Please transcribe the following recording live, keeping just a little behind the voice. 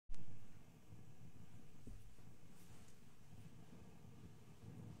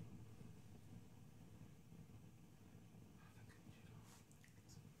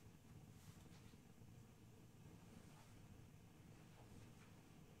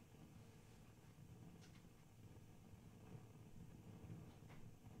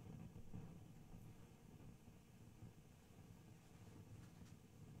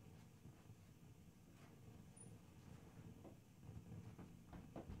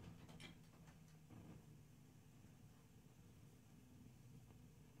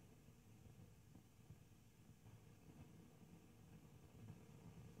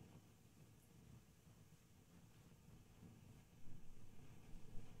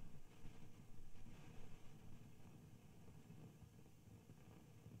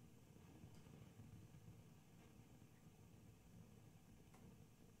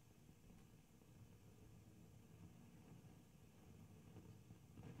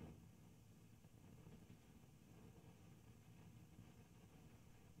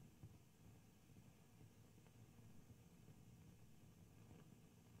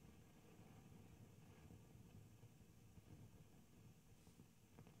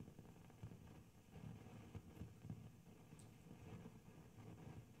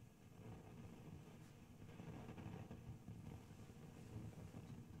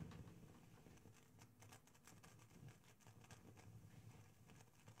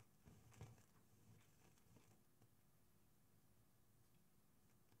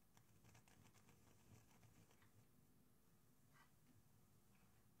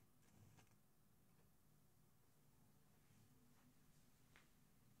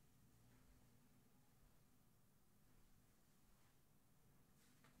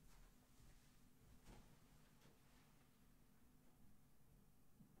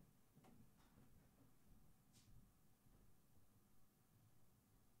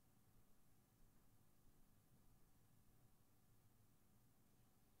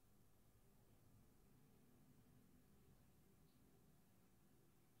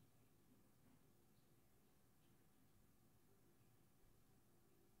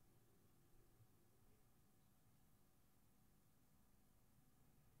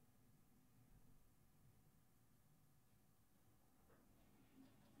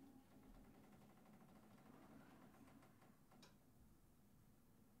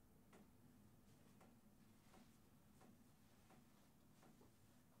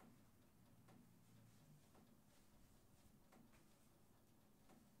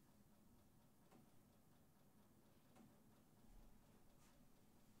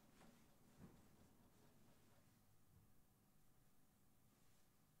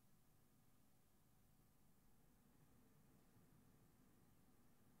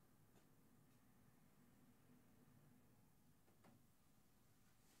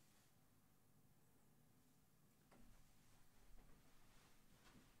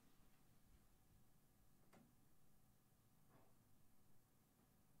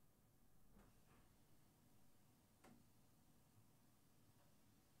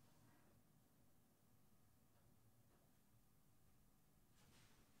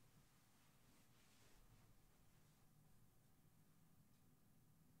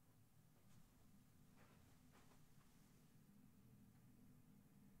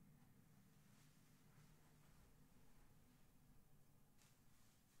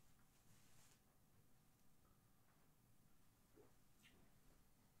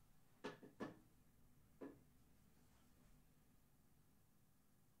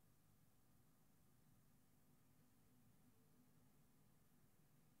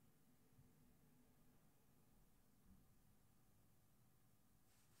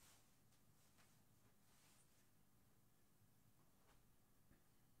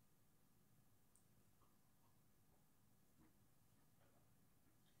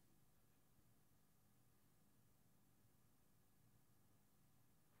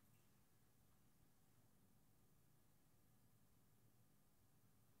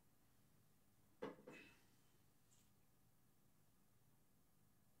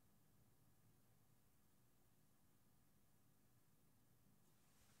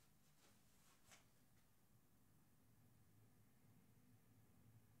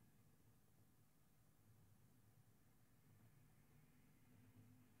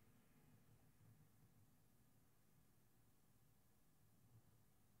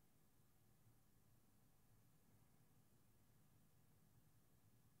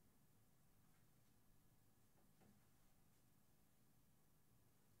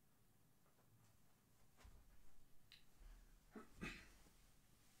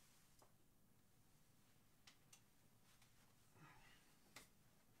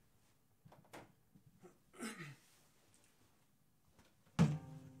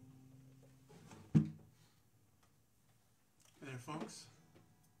folks.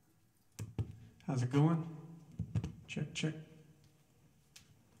 How's it going? Check, check.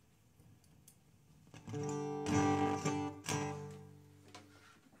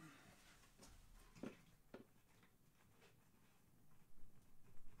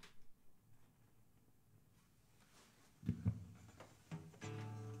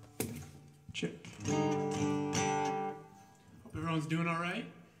 Check. Hope everyone's doing all right.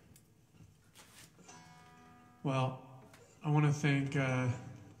 Well, I want to thank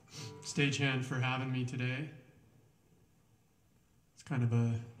Stagehand for having me today. It's kind of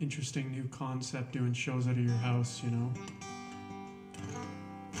a interesting new concept, doing shows out of your house, you know.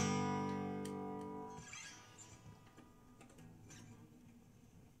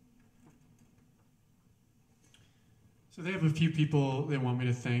 So they have a few people they want me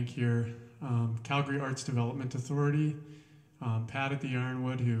to thank here. Calgary Arts Development Authority, Pat at the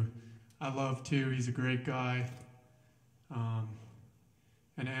Ironwood, who I love too, he's a great guy.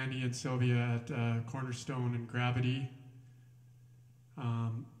 And Andy and Sylvia at Cornerstone and Gravity.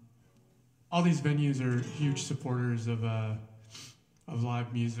 All these venues are huge supporters of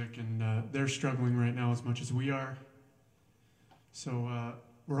live music, and they're struggling right now as much as we are. So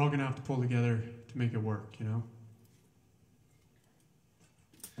we're all gonna have to pull together to make it work, you know?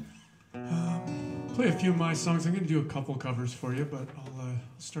 Play a few of my songs. I'm gonna do a couple covers for you, but I'll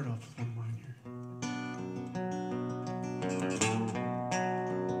start off with one of mine here.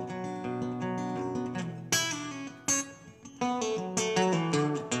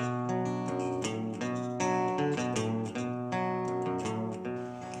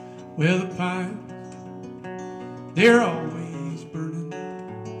 Well, the pines, they're always burning.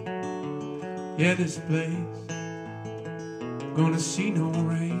 Yeah, this place gonna see no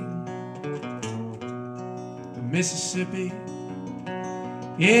rain. The Mississippi,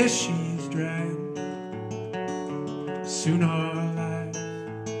 yeah, she's drying. Soon our lives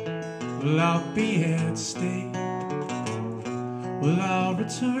will all be at stake. Well, I'll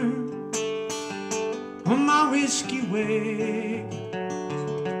return on my whiskey wagon,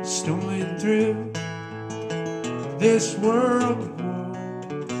 stumbling through this world of war.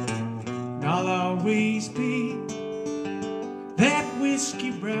 And I'll always be that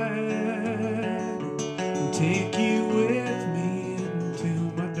whiskey bride and take you with me into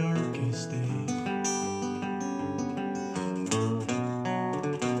my darkest days.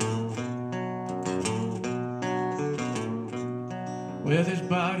 Well, there's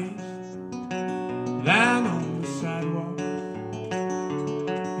bodies lying on the sidewalk.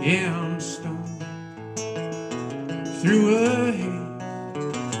 Yeah, I'm stoned through a haze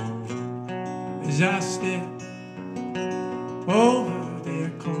as I step over their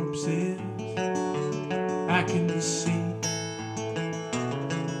corpses. I can see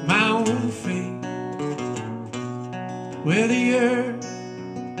my own fate, where the earth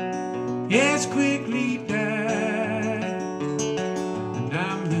has quickly died, and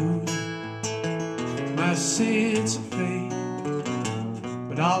I'm losing my sense of faith.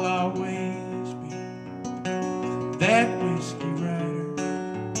 But I'll always be that whiskey rider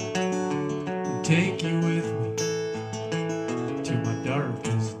and take you with me to my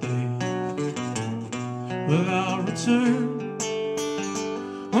darkest days. Well, I'll return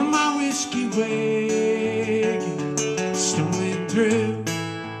on my whiskey wagon, stumbling through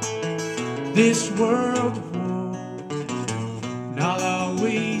this world of war. And I'll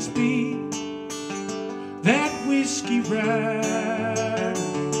always be that whiskey rider,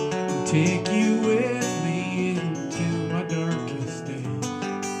 take you with me into my darkest days.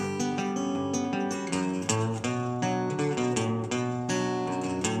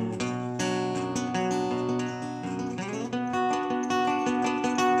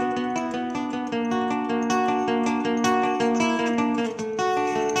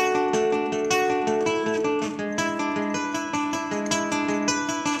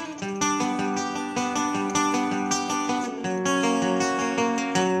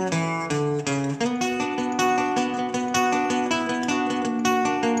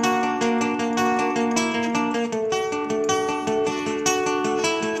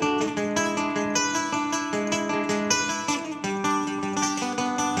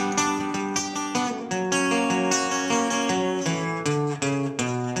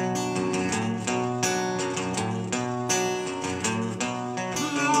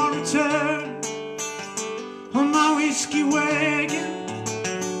 On my whiskey wagon,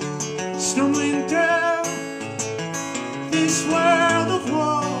 stumbling through this world of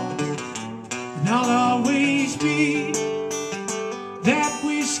war. And I'll always be that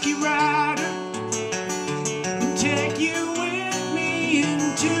whiskey rider and take you with me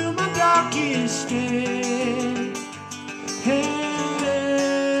into my darkest day. Hey.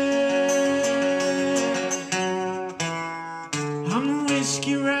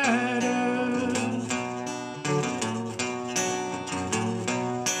 whiskey rider.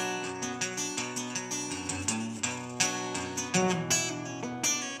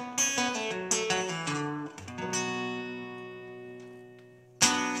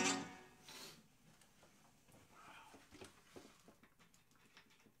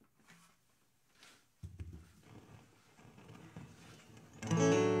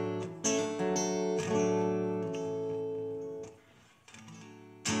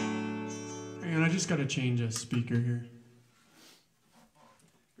 And I just got to change a speaker here.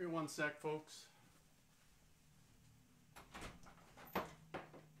 Give me 1 sec, folks.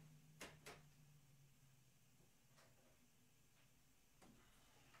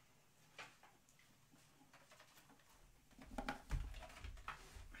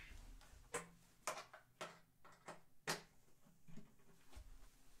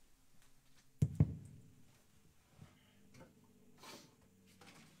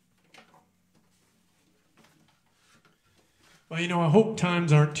 Well, you know, I hope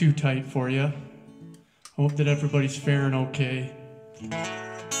times aren't too tight for you. I hope that everybody's faring okay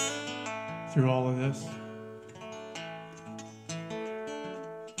through all of this.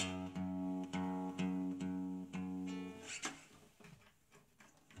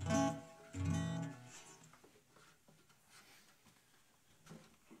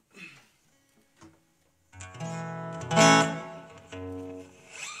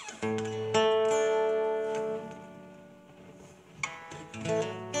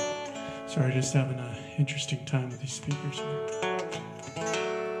 Sorry, just having an interesting time with these speakers here.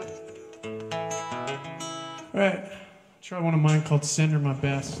 All right, try one of mine called Send Her My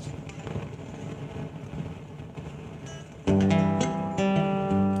Best.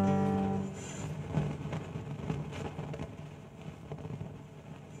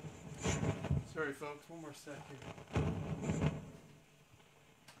 Sorry, folks, one more sec here.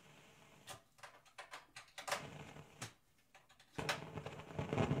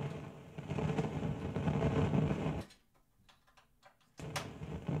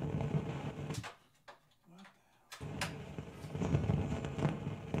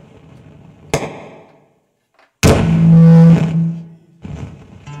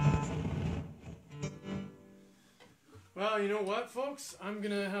 Well, you know what, folks? I'm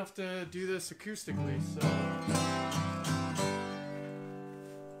gonna have to do this acoustically, so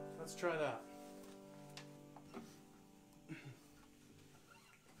let's try that.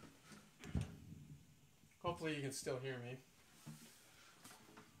 Hopefully you can still hear me.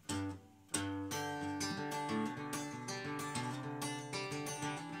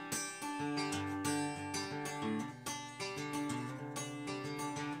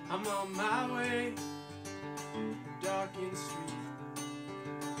 I'm on my way, darkened street.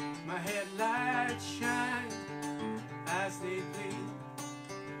 My headlights shine as they bleed.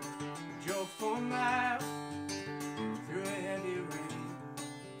 Drove 4 miles through a heavy rain.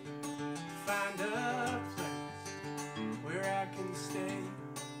 Find a place where I can stay.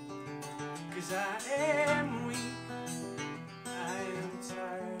 'Cause I am weak, I am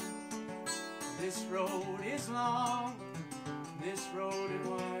tired. This road is long, this road it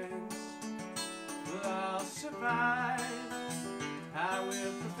winds. But I'll survive, I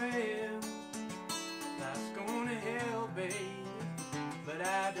will prevail. Life's going to hell, babe, but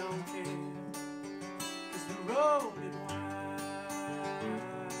I don't care. 'Cause the road is wide,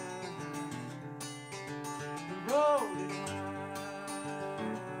 the road is wide.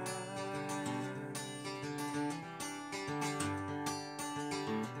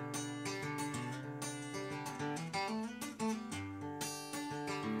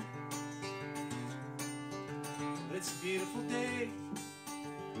 It's a beautiful day,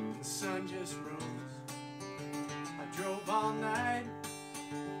 the sun just rose. I drove all night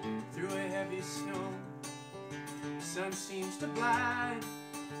through a heavy snow. The sun seems to blind,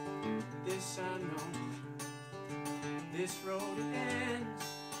 this I know. This road ends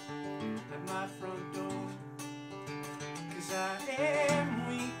at my front door. 'Cause I am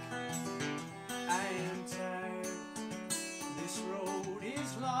weak, I am tired. This road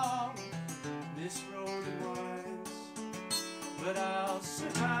is long, this road is wide. But I'll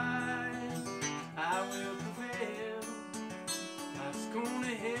survive, I will prevail. Life's going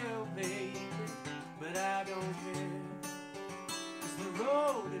to hell, baby, but I don't care. 'Cause the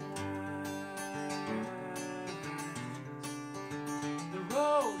road is wide, the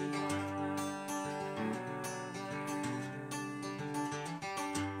road is wide.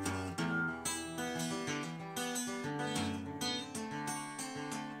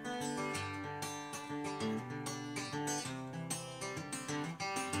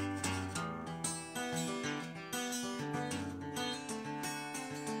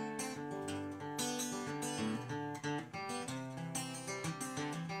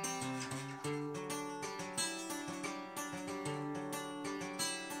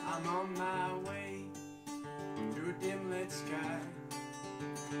 on my way through a dim lit sky,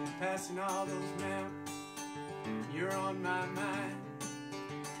 passing all those mountains, you're on my mind.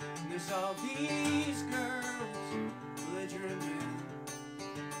 And there's all these girls, belligerent men,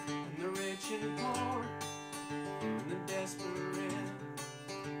 and the rich and poor, and the desperate.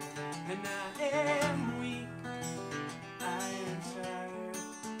 And I am weak, I am tired.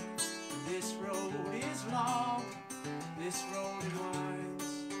 This road is long, this road winds,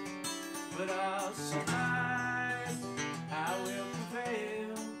 but I'll survive, I will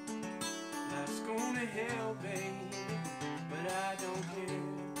prevail. Life's going to hell, baby, but I don't care,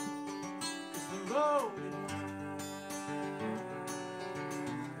 'cause the road is wide,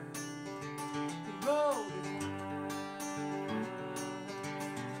 the road is wide.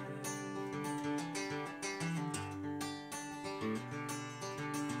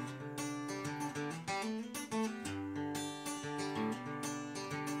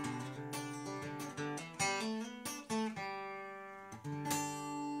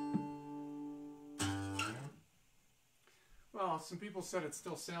 Well, some people said it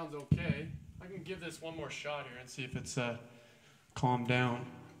still sounds okay. I can give this one more shot here and see if it's calmed down.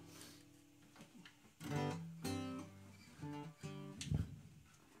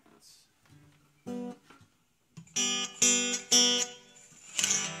 There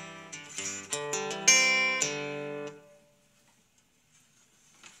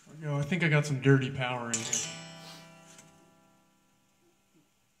we go. I think I got some dirty power in here.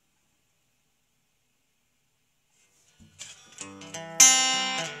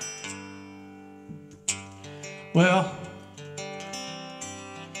 Well,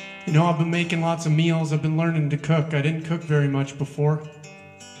 you know, I've been making lots of meals. I've been learning to cook. I didn't cook very much before.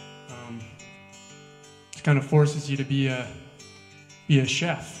 It kind of forces you to be a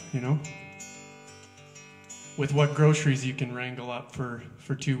chef, you know, with what groceries you can wrangle up for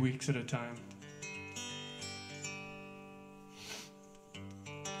 2 weeks at a time.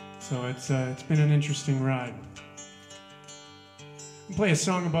 So it's been an interesting ride. Play a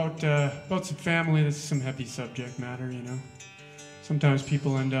song about some family. This is some heavy subject matter, you know. Sometimes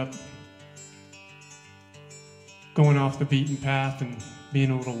people end up going off the beaten path and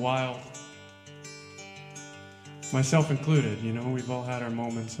being a little wild. Myself included, you know, we've all had our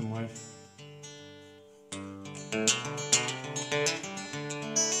moments in life.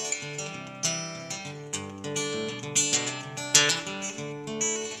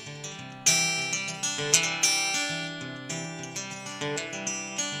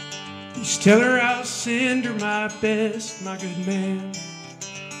 Tell her I'll send her my best, my good man.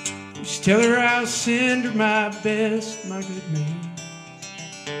 Just tell her I'll send her my best, my good man.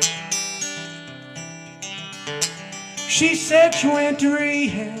 She said she went to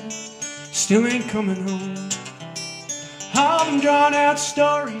rehab, still ain't coming home. All them drawn out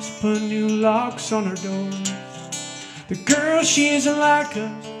stories put new locks on her doors. The girl, she isn't like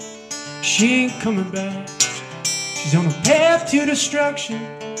us, she ain't coming back. She's on a path to destruction,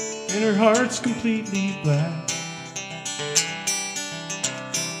 and her heart's completely black.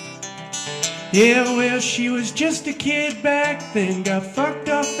 Yeah, well, she was just a kid back then, got fucked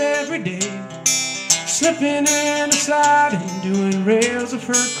up every day, slipping and sliding, doing rails of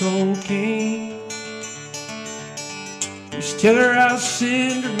her cocaine. Just tell her I'll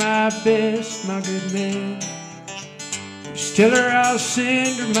send her my best, my good man. Just tell her I'll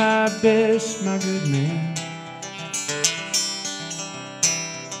send her my best, my good man.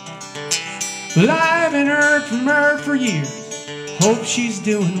 Well, I haven't heard from her for years, hope she's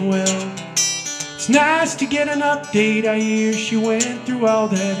doing well. It's nice to get an update, I hear she went through all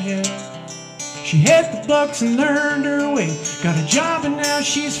that hell. She hit the bucks and learned her way, got a job and now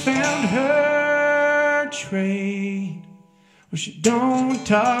she's found her trade. Well, she don't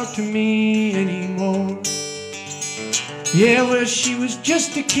talk to me anymore. Yeah, well, she was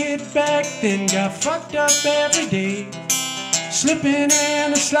just a kid back then, got fucked up every day, slipping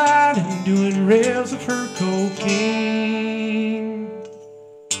and sliding, doing rails of her cocaine.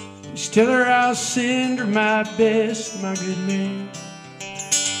 Just tell her I'll send her my best, my good man.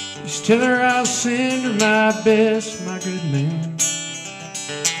 Just tell her I'll send her my best, my good man.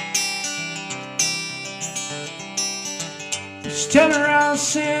 Just tell her I'll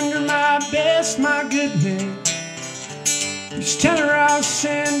send her my best, my good man. Just tell her I'll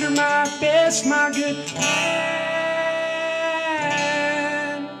send her my best, my good man.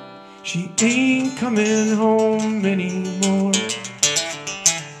 She ain't coming home anymore.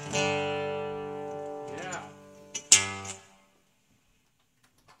 Yeah.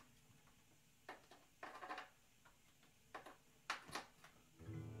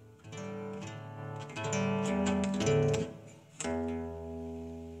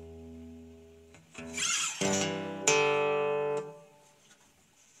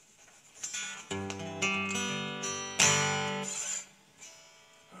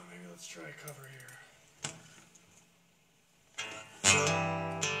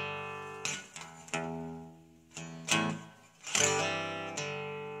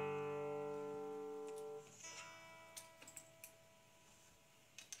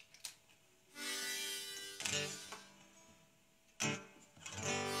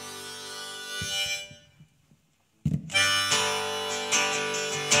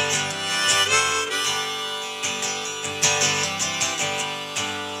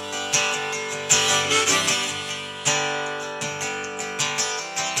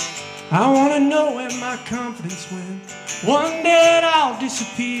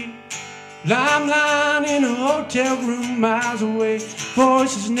 disappear. I'm lying in a hotel room miles away,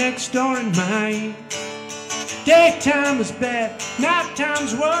 voices next door in my ear. Daytime was bad,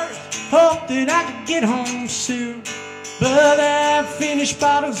 nighttime's worse. Hope that I could get home soon, but I have finished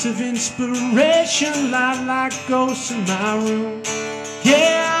bottles of inspiration lie like ghosts in my room.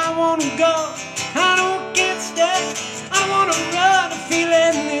 Yeah, I wanna go, I don't get stuck. I wanna run, I'm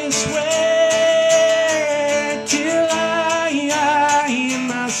feeling this way till I hear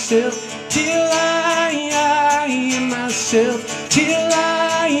myself, till I hear myself, till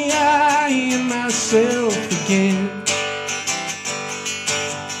I hear myself again.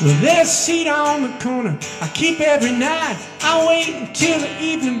 Well, there's a seat on the corner I keep every night. I wait until the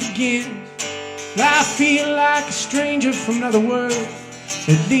evening begins. I feel like a stranger from another world.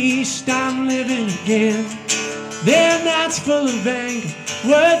 At least I'm living again. There are nights full of anger,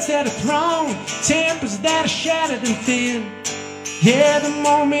 words that are thrown, tempers that are shattered and thin. Yeah, the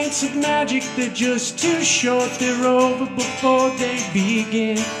moments of magic, they're just too short. They're over before they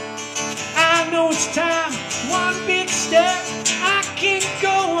begin. I know it's time, one big step. I can't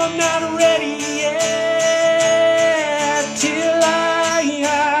go, I'm not ready yet. Till I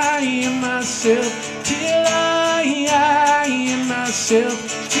hear myself, till I hear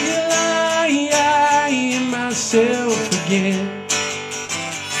myself, till I hear myself again.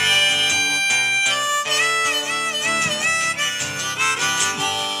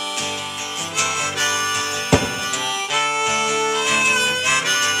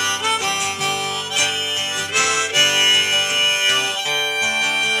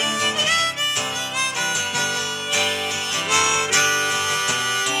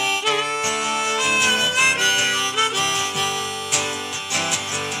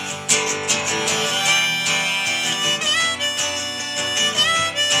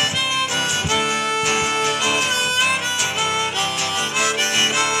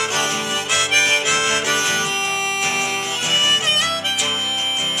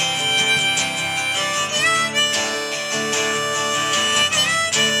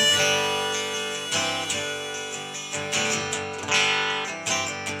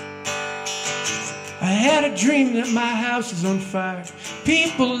 I had a dream that my house is on fire.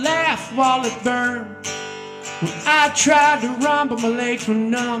 People laugh while it burned. Well, I tried to run, but my legs were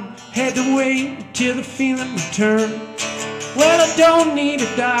numb. Had to wait until the feeling returned. Well, I don't need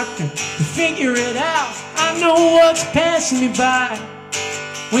a doctor to figure it out. I know what's passing me by.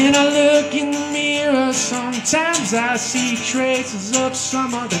 When I look in the mirror, sometimes I see traces of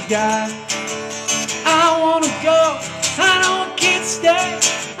some other guy. I wanna go, I don't get stuck.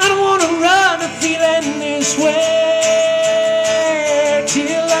 I don't wanna run, I'm feeling this way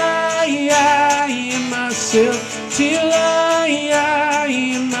till I hear myself, till I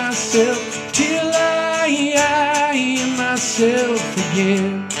hear myself, till I hear myself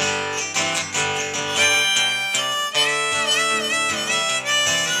again.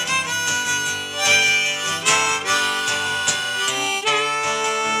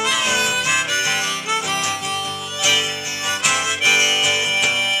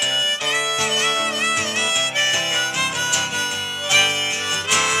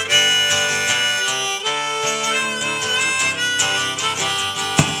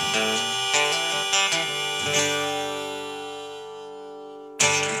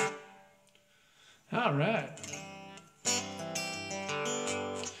 All right.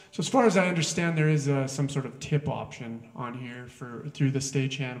 So as far as I understand, there is some sort of tip option on here through the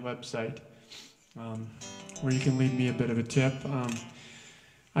Stagehand website, where you can leave me a bit of a tip.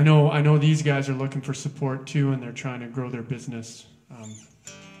 I know these guys are looking for support too, and they're trying to grow their business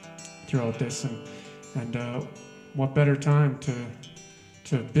throughout this. And what better time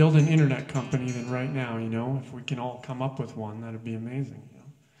to build an internet company than right now? You know, if we can all come up with one, that'd be amazing. You know,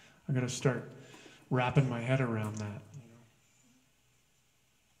 I got to start wrapping my head around that.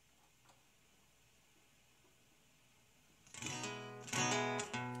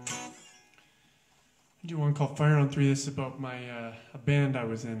 I do one called Fire on 3. This is about my a band I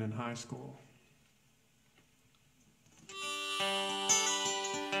was in high school.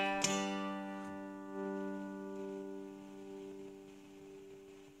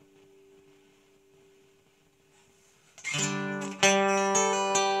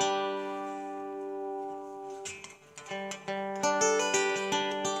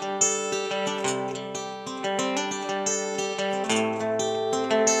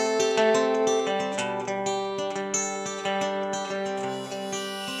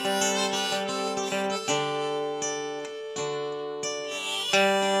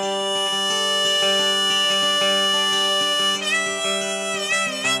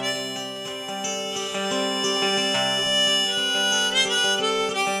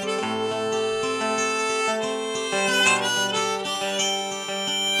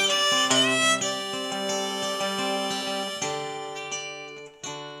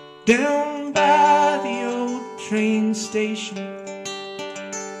 train station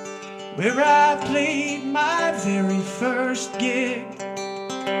where I played my very first gig.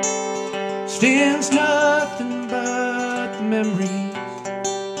 Stands nothing but the memories.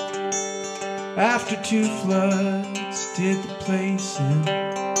 After 2 floods did the place in.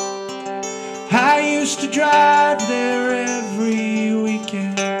 I used to drive there every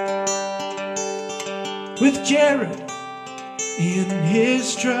weekend with Jared in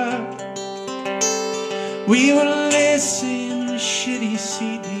his truck. We would listen to shitty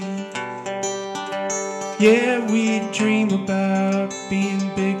CDs. Yeah, we'd dream about being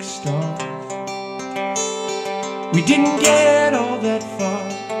big stars. We didn't get all that far,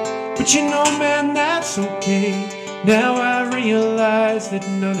 but you know, man, that's okay. Now I realize that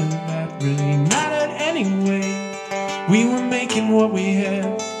none of that really mattered anyway. We were making what we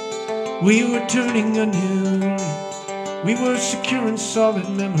had. We were turning a new leaf. We were securing solid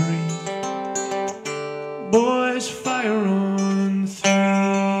memories. Boys, fire on 3.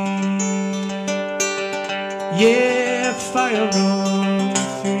 Yeah, fire on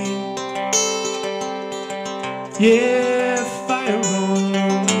 3. Yeah, fire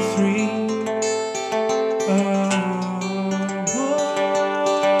on 3.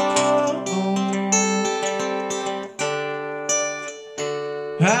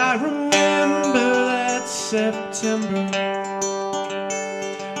 I remember that September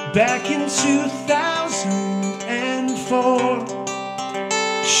back in 2004.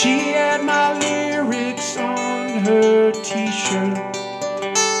 She had my lyrics on her t-shirt.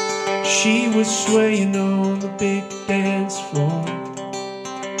 She was swaying on the big dance floor.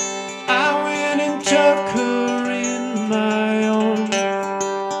 I went and took her in my arms.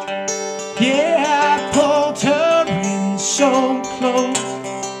 Yeah, I pulled her in so close.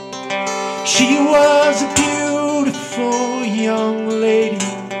 She was a beautiful young lady.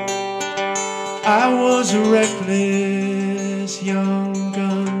 I was a reckless young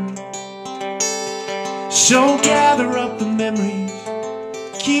gun. So gather up the memories,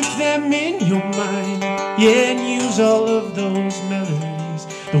 keep them in your mind. Yeah, and use all of those melodies,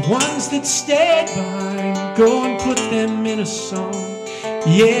 the ones that stayed behind. Go and put them in a song.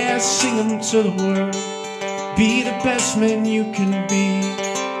 Yeah, sing them to the world. Be the best man you can be.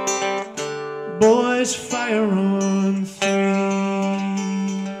 Boys, fire on 3.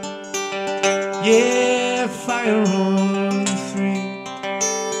 Yeah, fire on 3.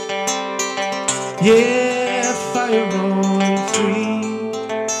 Yeah, fire on 3.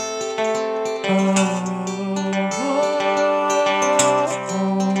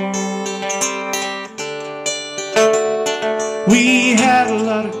 We had a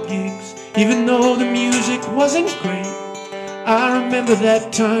lot of gigs, even though the music wasn't great. I remember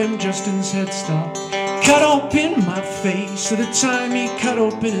that time Justin's head stopped, cut open my face, at the time he cut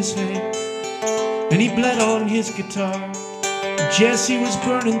open his head, and he bled on his guitar. Jesse was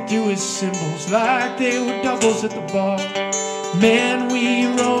burning through his cymbals like they were doubles at the bar. Man, we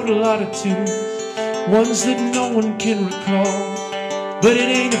wrote a lot of tunes, ones that no one can recall. But it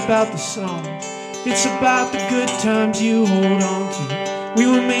ain't about the songs, it's about the good times you hold on to. We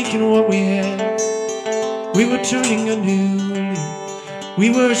were making what we had. We were turning a new leaf. We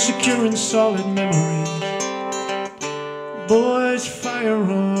were securing solid memories. Boys, fire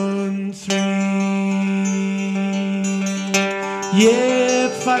on 3. Yeah,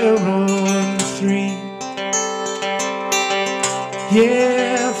 fire on 3.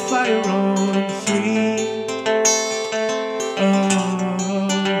 Yeah, fire on 3.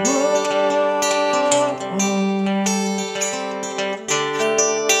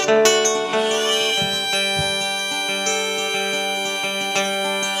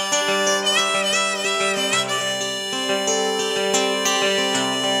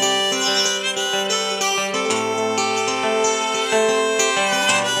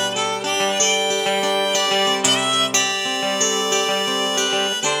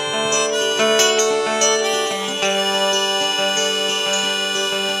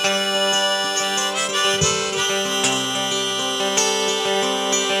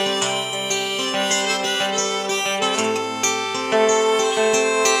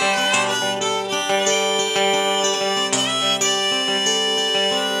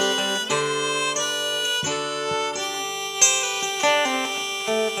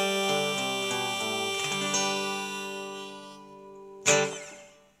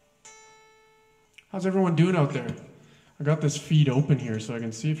 How's everyone doing out there? I got this feed open here so I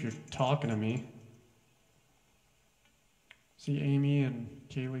can see if you're talking to me. See Amy and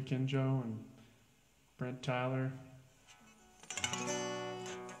Kaylee Kinjo and Brent Tyler.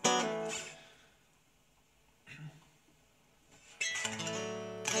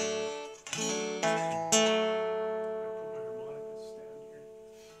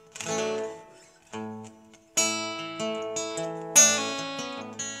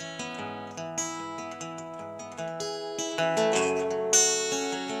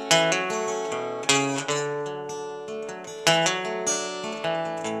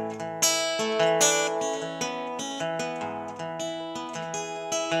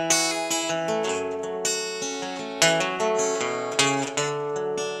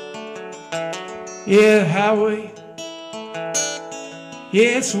 Yeah, the highway,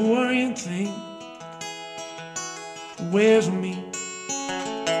 yeah, it's a worrying thing. It wears on me,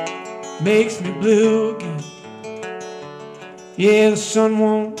 makes me blue again. Yeah, the sun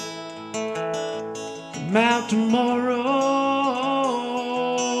won't come out tomorrow.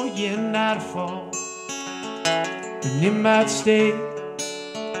 Yeah, nightfall, and it might stay.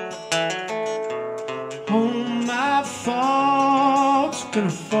 Oh, my fault's gonna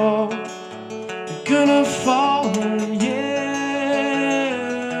fall, they're gonna fall, yeah.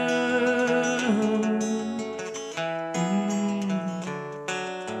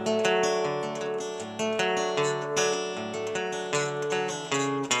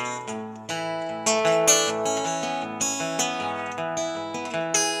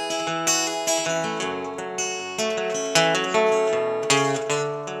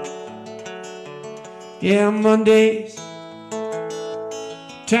 Yeah, Mondays,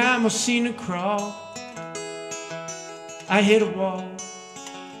 time I've seen her crawl, I hit a wall,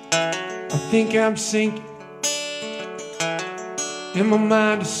 I think I'm sinking, and my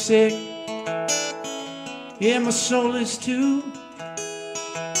mind is sick. Yeah, my soul is too.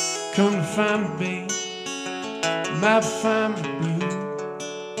 Come to find me, babe, might find me blue.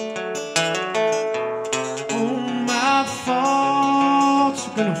 Oh, my faults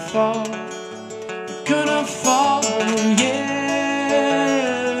are gonna fall, gonna fall, yeah,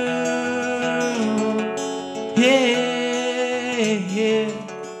 yeah, yeah.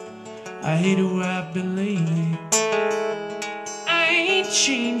 I hate who I've been lately. I ain't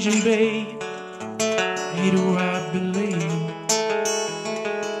changing, babe. I hate who I've been lately.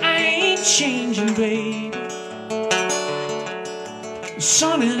 I ain't changing, babe. The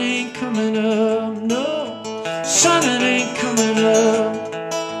sun, it ain't coming up, no. Sun, it ain't coming up.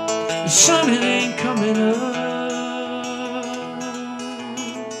 The sun, it ain't coming up.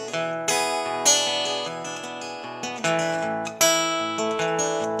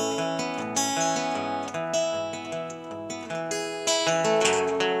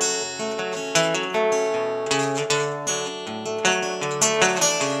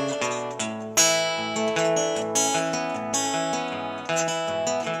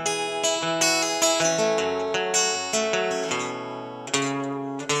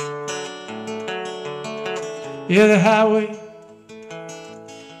 Yeah, the highway,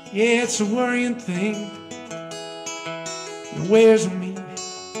 yeah, it's a worrying thing. It wears on me,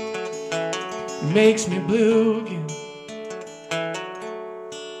 it makes me blue again.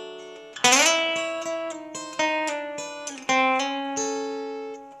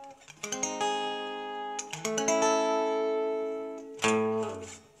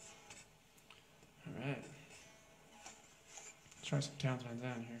 All right, let's try some Townsend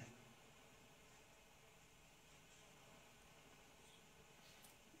down here.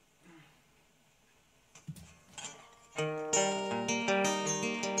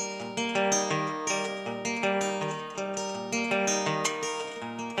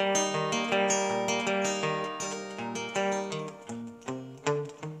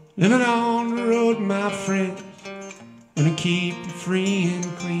 Living on the road, my friend, gonna keep you free and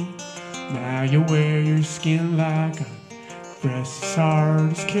clean. Now you wear your skin like a breast as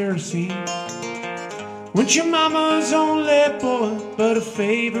hard as kerosene. Once your mama's only boy, but a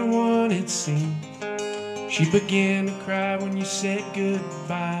favorite one it seemed. She began to cry when you said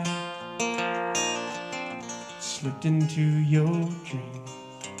goodbye, slipped into your dreams.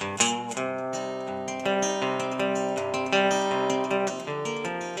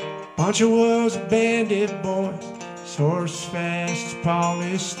 Pancho was a bandit boy, his horse as fast as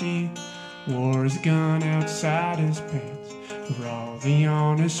polished steel, wore his gun outside his pants for all the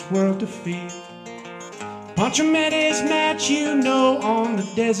honest world to feel. Pancho met his match, you know, on the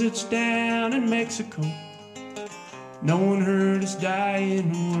deserts down in Mexico. No one heard his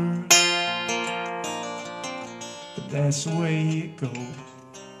dying word, but that's the way it goes.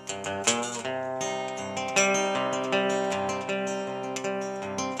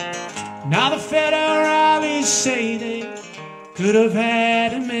 Now the federales say they could have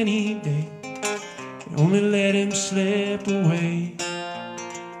had him any day, they only let him slip away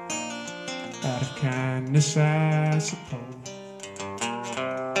out of kindness, I suppose.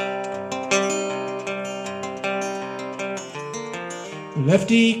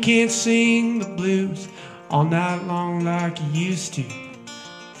 Lefty can't sing the blues all night long like he used to.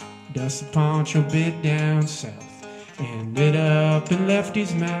 Dust the Pancho bit down south, ended up in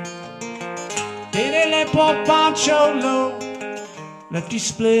Lefty's mouth. They let poor Pancho low, Lefty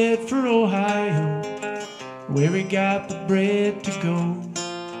split for Ohio, where he got the bread to go.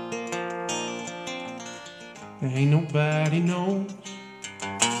 There ain't nobody knows.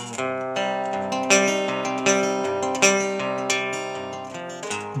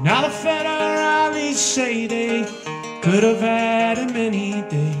 Now the federales say they could have had him any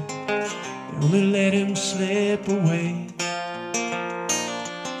day. They only let him slip away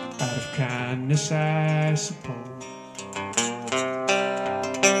out of kindness, I suppose.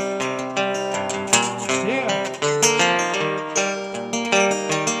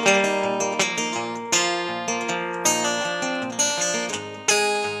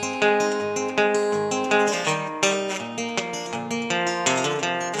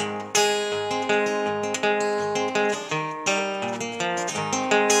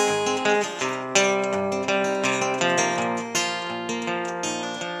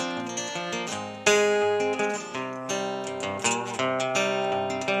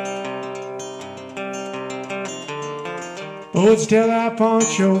 Oh, it's till our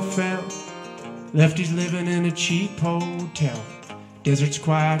poncho fell, lefty's living in a cheap hotel. Desert's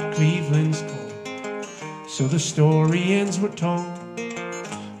quiet, Cleveland's cold, so the story ends, we're told.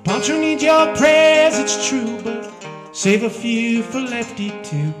 Poncho needs your prayers, it's true, but save a few for Lefty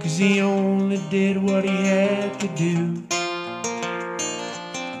too, 'cause he only did what he had to do.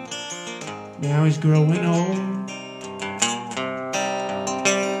 Now he's growing old.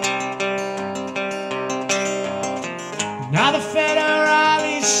 Now the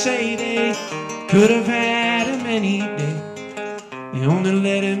federales say they could have had him any day. They only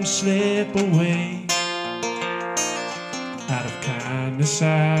let him slip away out of kindness,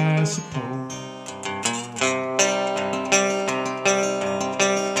 I suppose.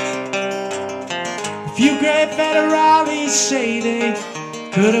 A few great federales say they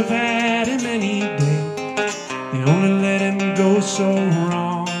could have had him any day. They only let him go so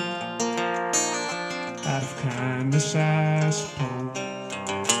wrong out of kindness, I suppose.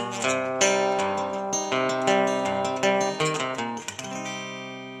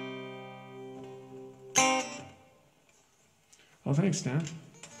 Oh, thanks, Dan.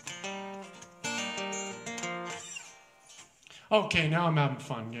 Okay, now I'm having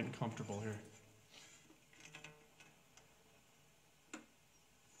fun, getting comfortable here.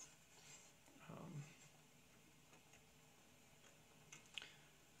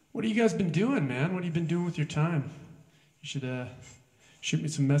 What have you guys been doing, man? What have you been doing with your time? You should shoot me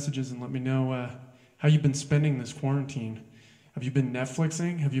some messages and let me know how you've been spending this quarantine. Have you been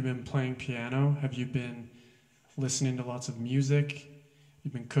Netflixing? Have you been playing piano? Have you been listening to lots of music?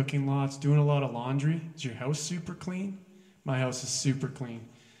 You've been cooking lots, doing a lot of laundry? Is your house super clean? My house is super clean.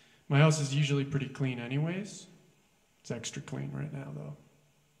 My house is usually pretty clean anyways. It's extra clean right now, though.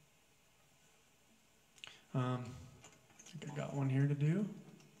 I think I got one here to do.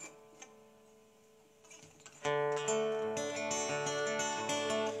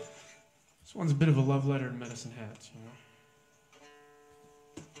 This one's a bit of a love letter to Medicine Hats, you know.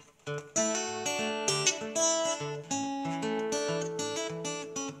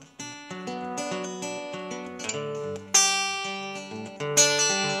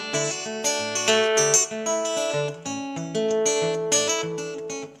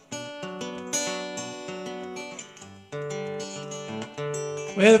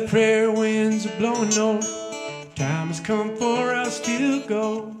 Well, the prayer winds are blowing north. Time has come for us to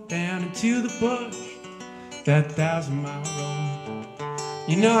go down into the bush, that 1,000-mile road.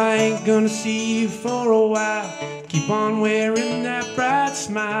 You know I ain't gonna see you for a while. Keep on wearing that bright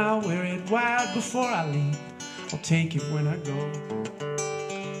smile. Wear it wide before I leave. I'll take it when I go.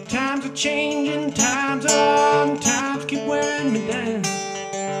 Times are changing, times are hard, times keep wearing me down.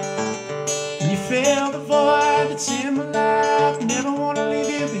 And you feel the void that's in my life. Never wanna leave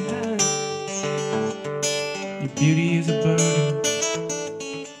you behind. Your beauty is a burden,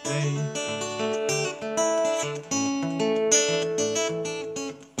 babe.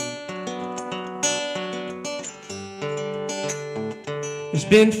 It's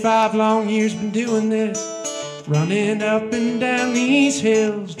been 5 long years, been doing this, running up and down these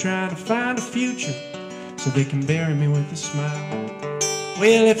hills, trying to find a future so they can bury me with a smile.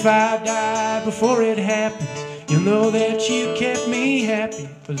 Well, if I die before it happens, you'll know that you kept me happy,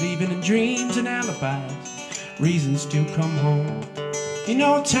 believing in dreams and alibis, reasons to come home. You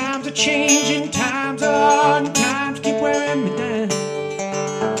know times are changing, times are hard, and times keep wearing me down.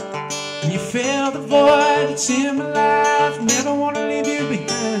 And you fill the void that's in my life, never want to leave you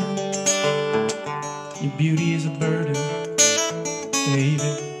behind. Your beauty is a burden,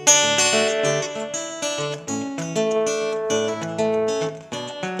 baby.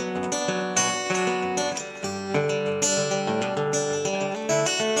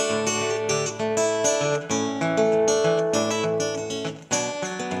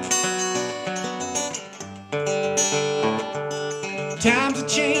 Times are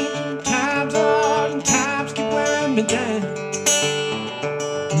changing, times are hard, and times keep wearing me down.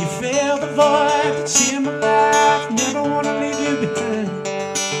 And you fill the void that's in my life. Never wanna leave you behind.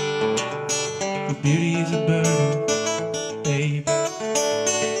 Your beauty's a burden, babe.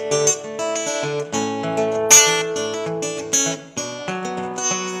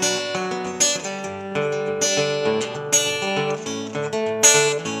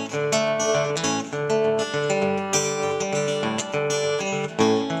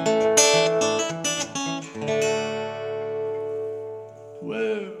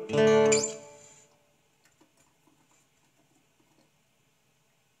 Whoa.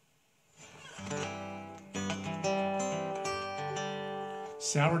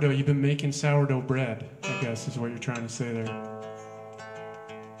 Sourdough, you've been making sourdough bread, I guess is what you're trying to say there.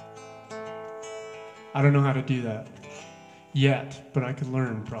 I don't know how to do that yet, but I could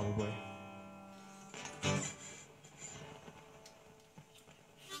learn probably.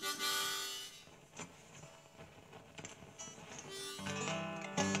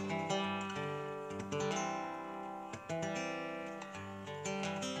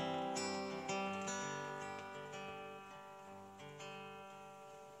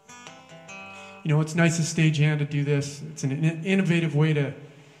 You know, it's nice of Stagehand to do this. It's an innovative way to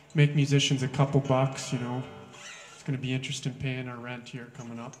make musicians a couple bucks, you know. It's going to be interesting paying our rent here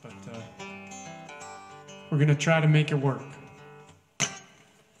coming up, but we're going to try to make it work.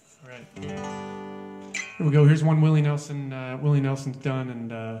 All right. Here we go. Here's one Willie Nelson. Willie Nelson's done,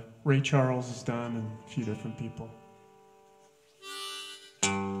 and Ray Charles is done, and a few different people.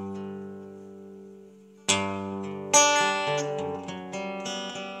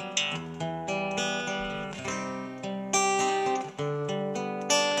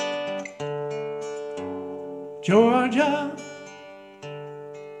 Georgia,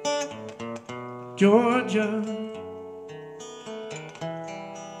 Georgia,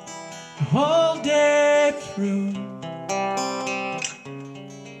 the whole day through,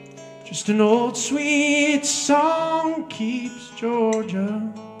 just an old sweet song keeps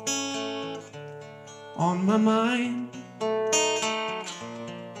Georgia on my mind.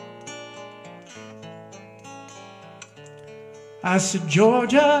 I said,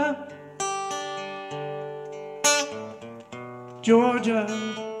 Georgia, Georgia,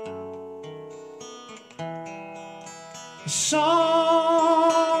 a song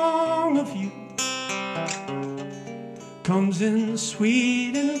of you comes in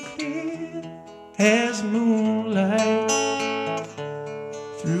sweet and clear as moonlight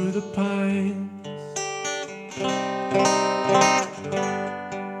through the pines.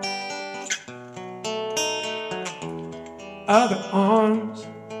 Other arms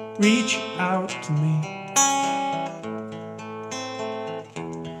reach out to me.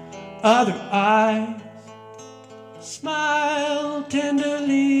 Other eyes smile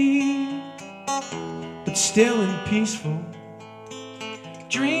tenderly, but still and peaceful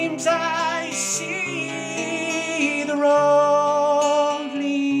dreams I see. The road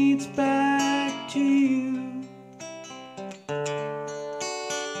leads back to you,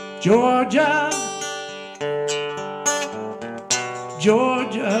 Georgia,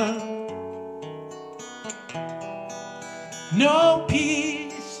 Georgia. No peace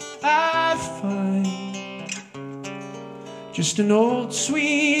I find, just an old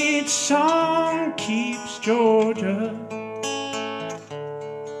sweet song keeps Georgia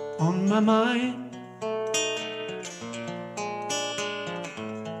on my mind.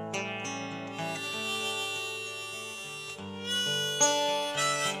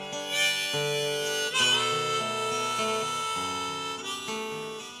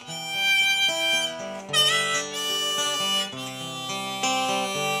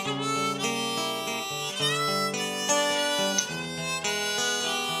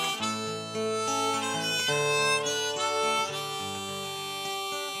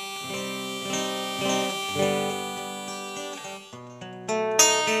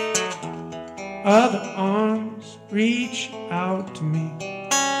 Other arms reach out to me.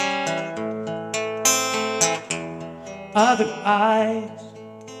 Other eyes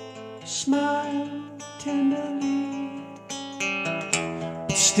smile tenderly,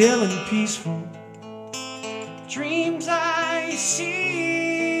 but still and peaceful dreams I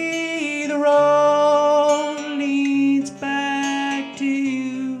see. The road leads back to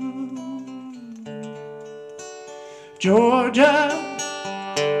you, Georgia,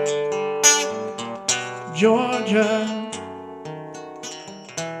 Georgia.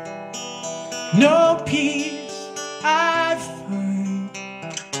 No peace I find,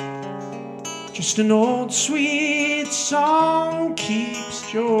 just an old sweet song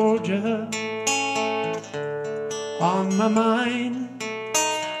keeps Georgia on my mind.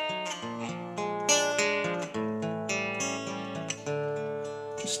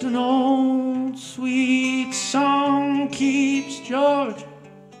 Just Just an old sweet song keeps Georgia,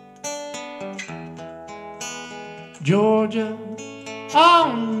 Georgia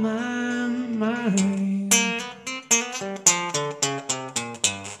on my mind.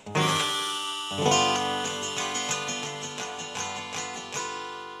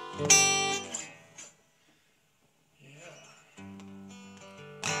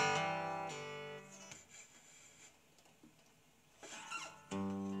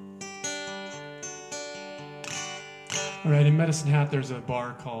 All right, in Medicine Hat, there's a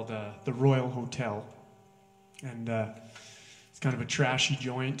bar called the Royal Hotel, and it's kind of a trashy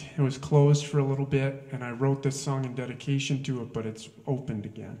joint. It was closed for a little bit, and I wrote this song in dedication to it, but it's opened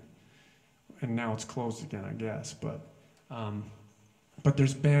again, and now it's closed again, I guess. But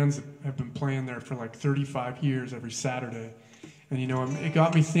there's bands that have been playing there for like 35 years every Saturday, and you know, it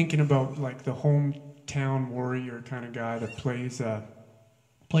got me thinking about like the hometown warrior kind of guy that plays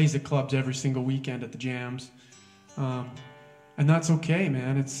at clubs every single weekend at the jams. And that's okay,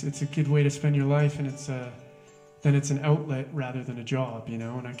 man. It's a good way to spend your life, and then it's an outlet rather than a job, you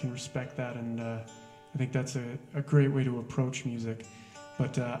know. And I can respect that, and I think that's a great way to approach music.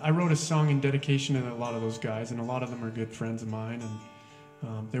 But I wrote a song in dedication to a lot of those guys, and a lot of them are good friends of mine,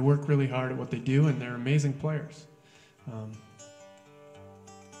 and they work really hard at what they do, and they're amazing players.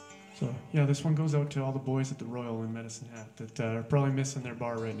 So yeah, this one goes out to all the boys at the Royal in Medicine Hat that are probably missing their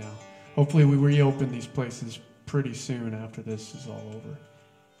bar right now. Hopefully we reopen these places pretty soon after this is all over.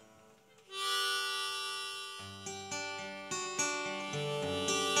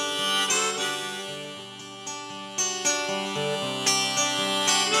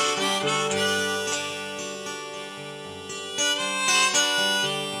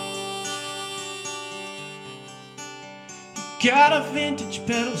 Got a vintage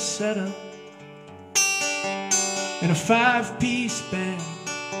pedal setup and a 5-piece band.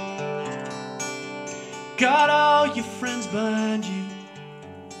 Got all your friends behind you.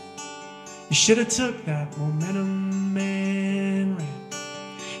 You should have took that momentum and ran.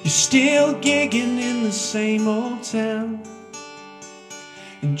 You're still gigging in the same old town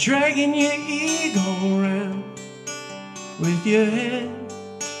and dragging your ego around with your head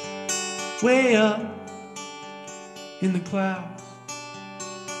way up in the clouds.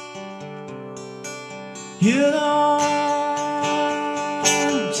 You're the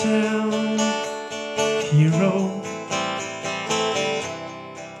hometown hero.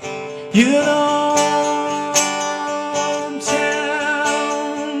 You're the hometown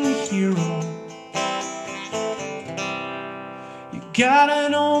hero. You got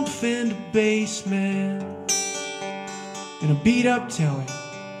an old Fender bass, man, and a beat-up telly.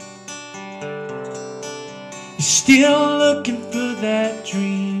 You're still looking for that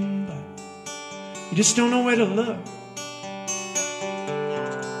dream, but you just don't know where to look.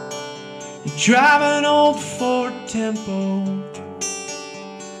 You drive an old Ford Tempo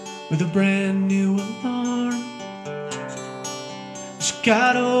with a brand new alarm. It's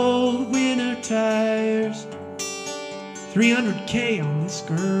got old winter tires, 300K on this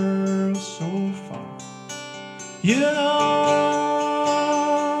girl so far. You're the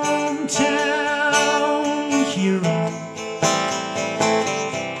hometown hero.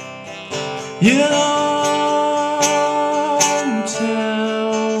 You're the hometown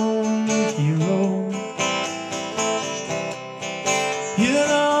hero. You're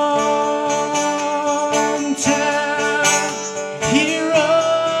the hometown hero.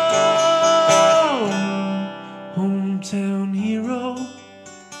 Hometown hero.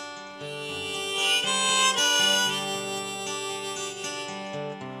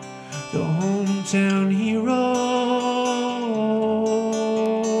 The hometown hero.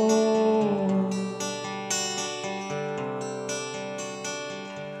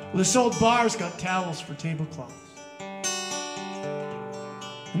 Well, this old bar's got towels for tablecloths.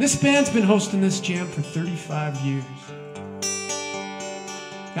 And this band's been hosting this jam for 35 years.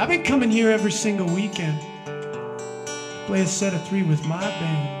 I've been coming here every single weekend to play a set of 3 with my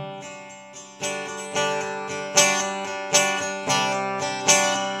band.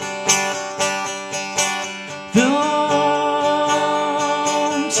 The hometown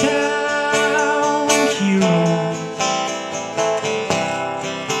hero.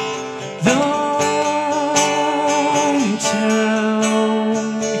 The hometown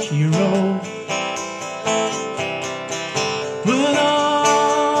hero. We're the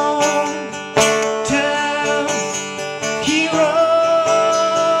hometown hero.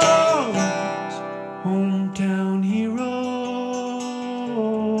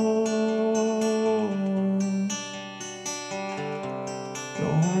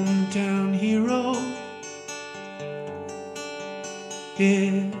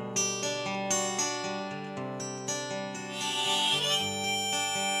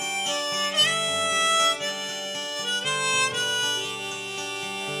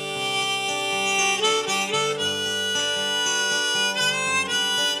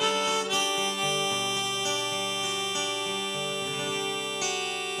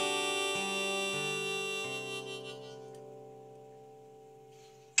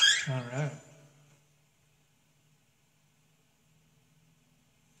 All right.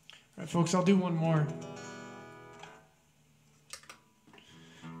 All right, folks, I'll do one more.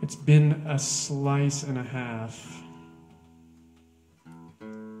 It's been a slice and a half.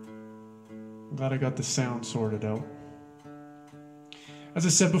 I'm glad I got the sound sorted out. As I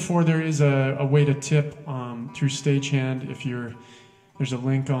said before, there is a way to tip through Stagehand. There's a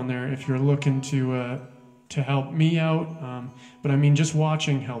link on there if you're looking to help me out. But I mean, just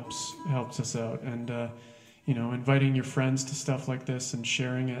watching helps us out, and you know, inviting your friends to stuff like this and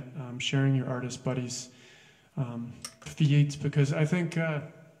sharing it, sharing your artist buddies' feeds, because I think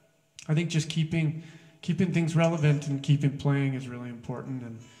just keeping things relevant and keeping playing is really important,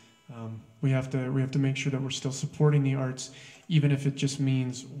 and we have to make sure that we're still supporting the arts, even if it just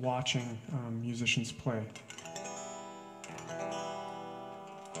means watching musicians play.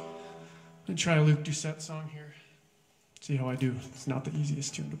 I'm gonna try a Luke Doucette song here. See how I do. It's not the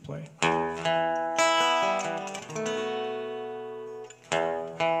easiest tune to play.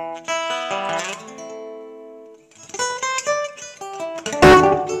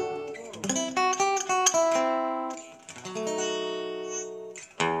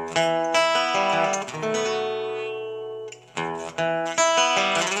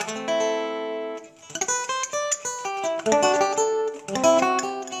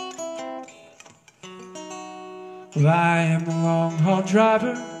 Well, I am a long-haul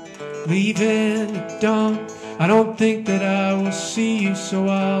driver, leaving at dawn. I don't think that I will see you, so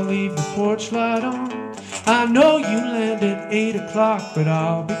I'll leave the porch light on. I know you land at 8 o'clock, but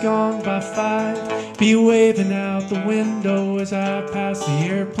I'll be gone by 5. Be waving out the window as I pass the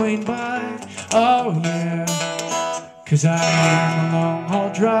airplane by. Oh yeah, 'cause I am a long-haul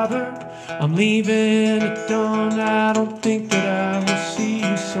driver. I'm leaving at dawn. I don't think that I will see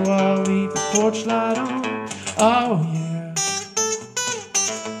you, so I'll leave the porch light on. Oh yeah.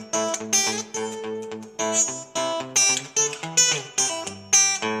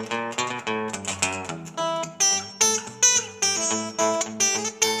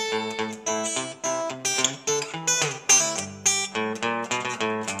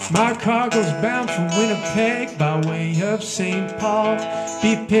 My cargo's bound for Winnipeg by way of St. Paul.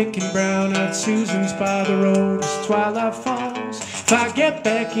 Be picking brown-eyed Susans by the road as twilight falls. If I get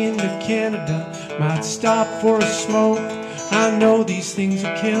back into Canada, might stop for a smoke. I know these things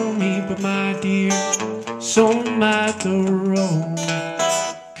will kill me, but my dear, so might the road.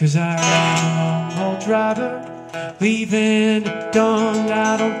 'Cause I am a long-haul driver, leaving at dawn.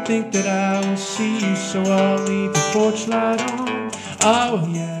 I don't think that I will see you, so I'll leave the porch light on. Oh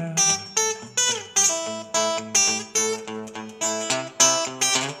yeah.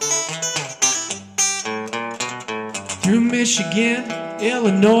 Through Michigan,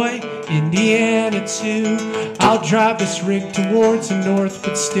 Illinois, Indiana too. I'll drive this rig towards the north,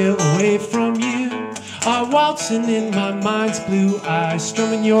 but still away from you. Waltzing in my mind's blue eyes,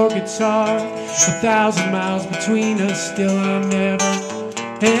 strumming your guitar. 1,000 miles between us, still I'm never,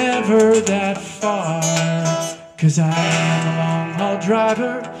 ever that far. 'Cause I am a long-haul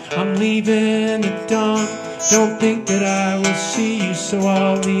driver, I'm leaving at dawn. Don't think that I will see you, so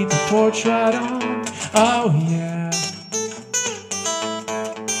I'll leave the porch light on. Oh yeah.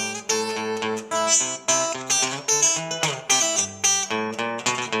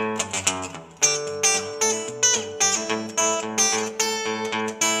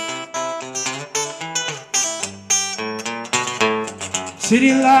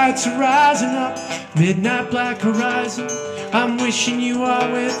 City lights are rising up, midnight black horizon. I'm wishing you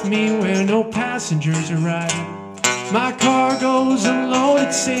are with me where no passengers are riding. My cargo's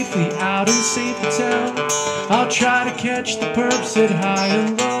unloaded safely out in St. Patel. I'll try to catch the perps at high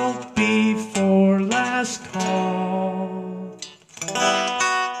and low before last call.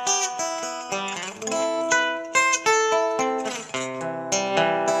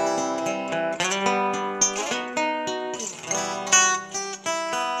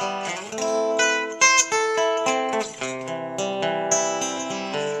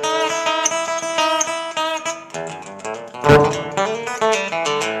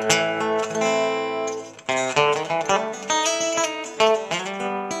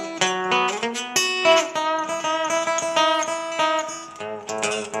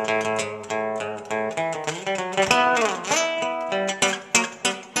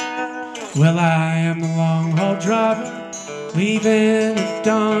 Well, I am the long haul driver, leaving at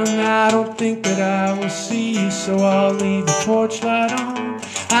dawn. I don't think that I will see you, so I'll leave the porch light on.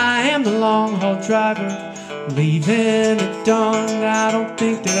 I am the long haul driver, leaving at dawn. I don't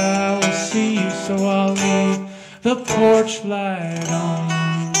think that I will see you, so I'll leave the porch light on.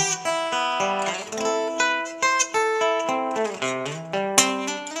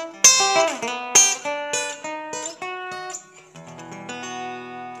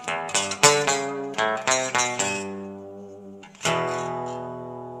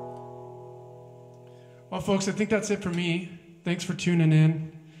 Well, folks, I think that's it for me. Thanks for tuning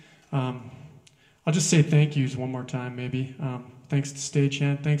in. I'll just say thank yous one more time, maybe. Thanks to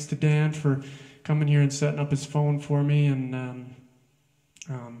Stagehand. Thanks to Dan for coming here and setting up his phone for me. And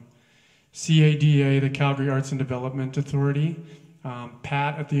CADA, the Calgary Arts and Development Authority.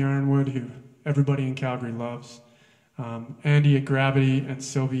 Pat at the Ironwood, who everybody in Calgary loves. Andy at Gravity, and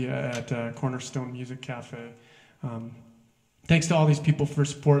Sylvia at Cornerstone Music Cafe. Thanks to all these people for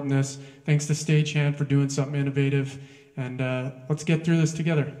supporting this. Thanks to Stagehand for doing something innovative. And let's get through this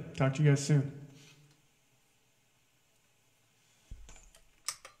together. Talk to you guys soon.